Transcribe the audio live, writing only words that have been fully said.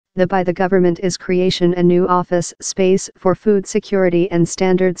The by the government is creation a new office space for food security and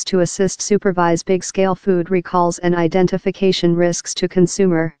standards to assist supervise big-scale food recalls and identification risks to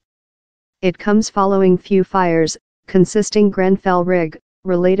consumer. It comes following few fires, consisting Grenfell rig,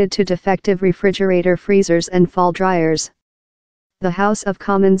 related to defective refrigerator freezers and fall dryers. The House of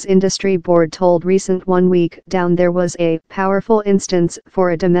Commons Industry Board told Recent 1 week down there was a powerful instance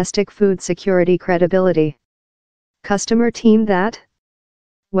for a domestic food security credibility customer team that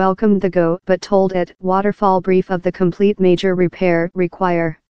welcomed the go but told it waterfall brief of the complete major repair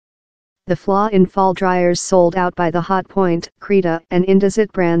require. The flaw in fall dryers sold out by the Hotpoint, Creta and Indesit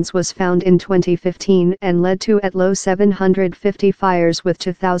brands was found in 2015 and led to at low 750 fires with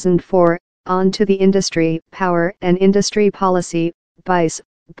 2004, on to the Industry, Power and Industry Policy, BICE,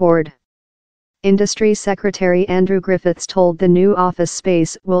 Board. Industry Secretary Andrew Griffiths told the new office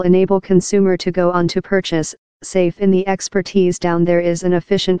space will enable consumer to go on to purchase, safe in the expertise down there is an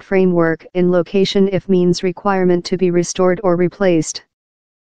efficient framework in location if means requirement to be restored or replaced.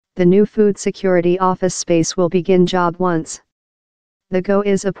 The new food security office space will begin job once. The GO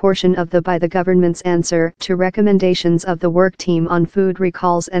is a portion of the by the government's answer to recommendations of the work team on food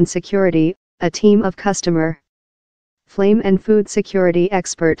recalls and security, a team of customer, flame and food security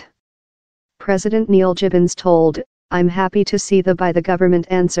expert. President Neil Gibbons told, "I'm happy to see the by the government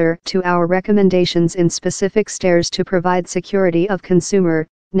answer to our recommendations in specific stairs to provide security of consumer,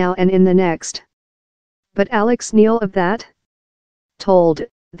 now and in the next." But Alex Neil of that told,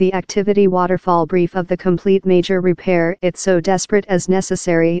 the activity waterfall brief of the complete major repair it's so desperate as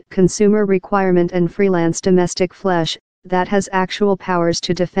necessary consumer requirement and freelance domestic flesh, that has actual powers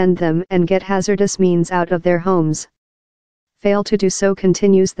to defend them and get hazardous means out of their homes. Fail to do so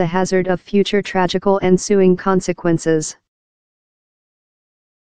continues the hazard of future tragical ensuing consequences.